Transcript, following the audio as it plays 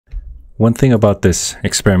One thing about this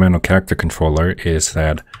experimental character controller is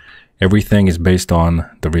that everything is based on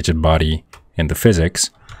the rigid body and the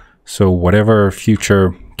physics. So whatever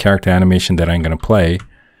future character animation that I'm going to play,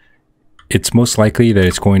 it's most likely that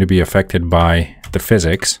it's going to be affected by the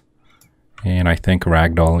physics. And I think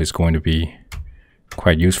Ragdoll is going to be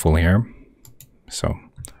quite useful here. So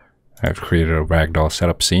I've created a Ragdoll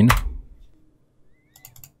setup scene.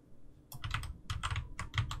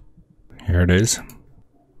 Here it is.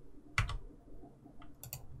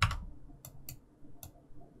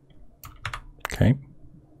 Okay.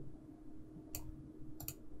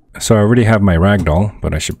 So I already have my Ragdoll,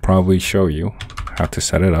 but I should probably show you how to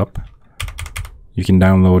set it up. You can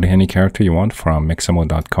download any character you want from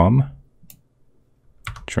mixamo.com.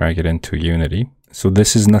 Drag it into Unity. So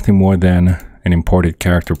this is nothing more than an imported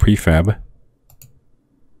character prefab.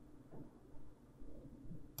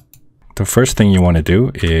 The first thing you want to do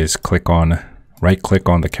is right click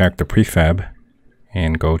on the character prefab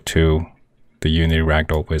and go to the Unity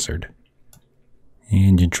Ragdoll wizard.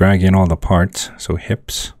 And you drag in all the parts. So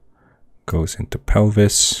hips goes into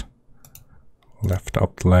pelvis, left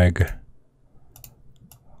up leg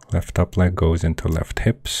goes into left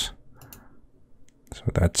hips. So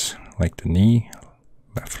that's like the knee,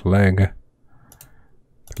 left leg,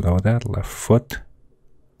 below that left foot.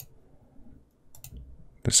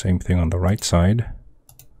 The same thing on the right side.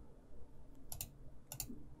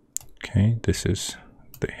 Okay, this is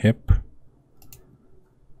the hip,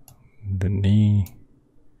 the knee,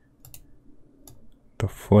 the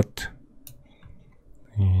foot,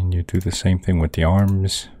 and you do the same thing with the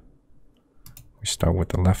arms. We start with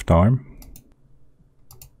the left arm.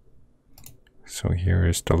 So here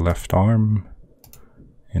is the left arm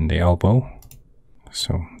and the elbow.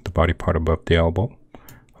 So the body part above the elbow.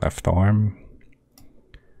 Left arm,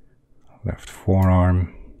 left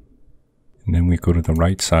forearm, and then we go to the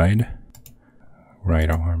right side. Right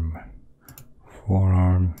arm,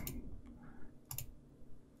 forearm.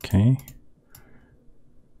 Okay.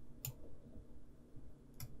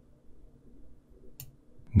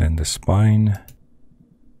 Then the spine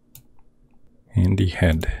and the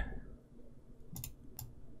head.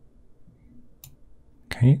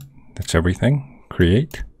 Okay, that's everything.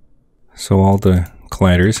 Create. So all the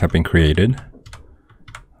colliders have been created.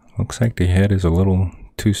 Looks like the head is a little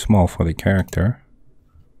too small for the character.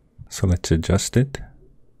 So let's adjust it.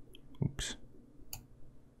 Oops.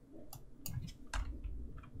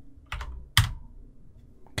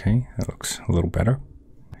 Okay, that looks a little better.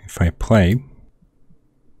 If I play,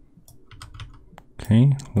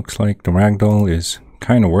 okay, looks like the Ragdoll is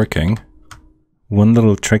kind of working. One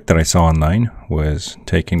little trick that I saw online was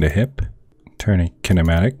taking the hip, turn it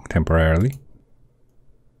kinematic temporarily,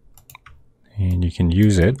 and you can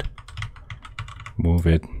use it, move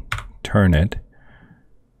it, turn it,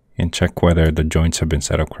 and check whether the joints have been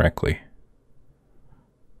set up correctly.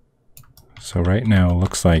 So right now it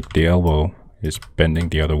looks like the elbow is bending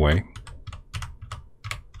the other way.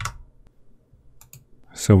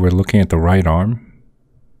 So we're looking at the right arm.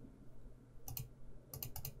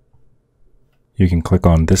 You can click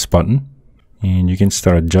on this button and you can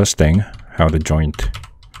start adjusting how the joint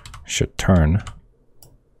should turn.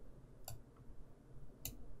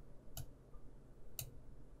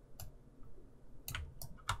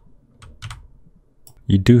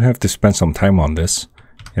 You do have to spend some time on this.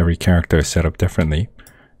 Every character is set up differently,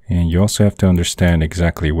 and you also have to understand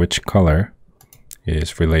exactly which color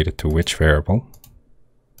is related to which variable.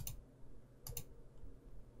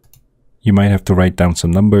 You might have to write down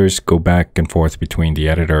some numbers, go back and forth between the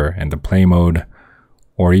editor and the play mode,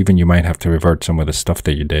 or even you might have to revert some of the stuff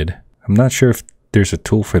that you did. I'm not sure if there's a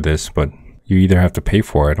tool for this, but you either have to pay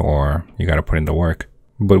for it or you got to put in the work.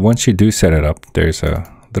 But once you do set it up, there's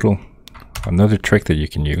another trick that you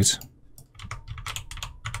can use.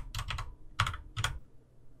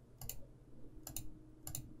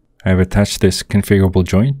 I've attached this configurable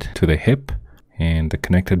joint to the hip, and the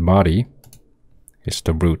connected body is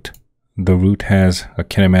the root. The root has a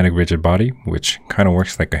kinematic rigid body, which kind of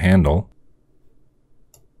works like a handle.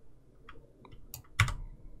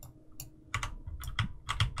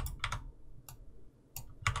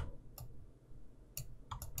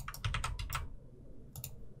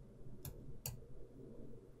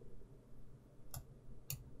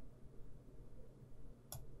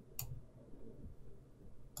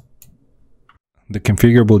 The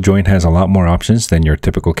configurable joint has a lot more options than your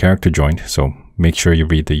typical character joint, so make sure you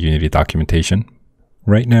read the Unity documentation.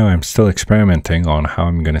 Right now I'm still experimenting on how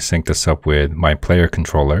I'm going to sync this up with my player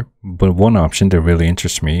controller, but one option that really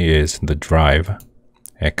interests me is the drive,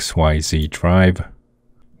 XYZ drive.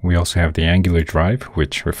 We also have the angular drive,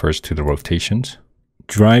 which refers to the rotations.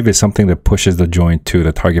 Drive is something that pushes the joint to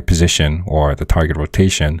the target position or the target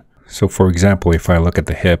rotation. So for example, if I look at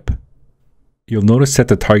the hip, you'll notice that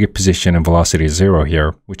the target position and velocity is 0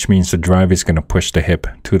 here, which means the drive is going to push the hip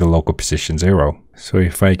to the local position 0. So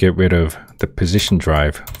if I get rid of the position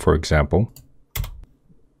drive, for example,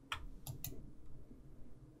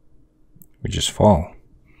 we just fall.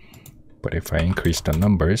 But if I increase the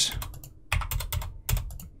numbers,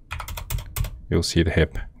 you'll see the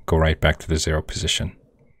hip go right back to the 0 position.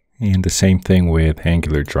 And the same thing with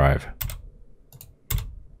angular drive.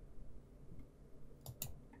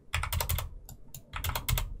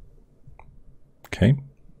 Okay.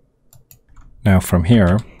 Now from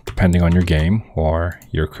here, depending on your game or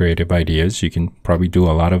your creative ideas, you can probably do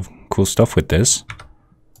a lot of cool stuff with this.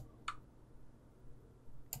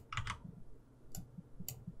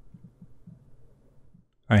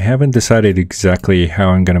 I haven't decided exactly how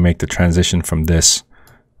I'm going to make the transition from this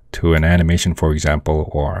to an animation, for example,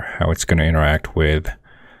 or how it's going to interact with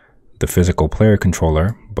the physical player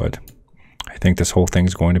controller, but I think this whole thing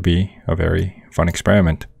is going to be a very fun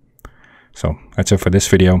experiment. So that's it for this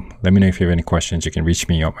video. Let me know if you have any questions. You can reach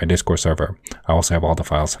me on my Discord server. I also have all the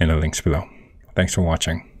files in the links below. Thanks for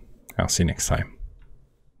watching. I'll see you next time.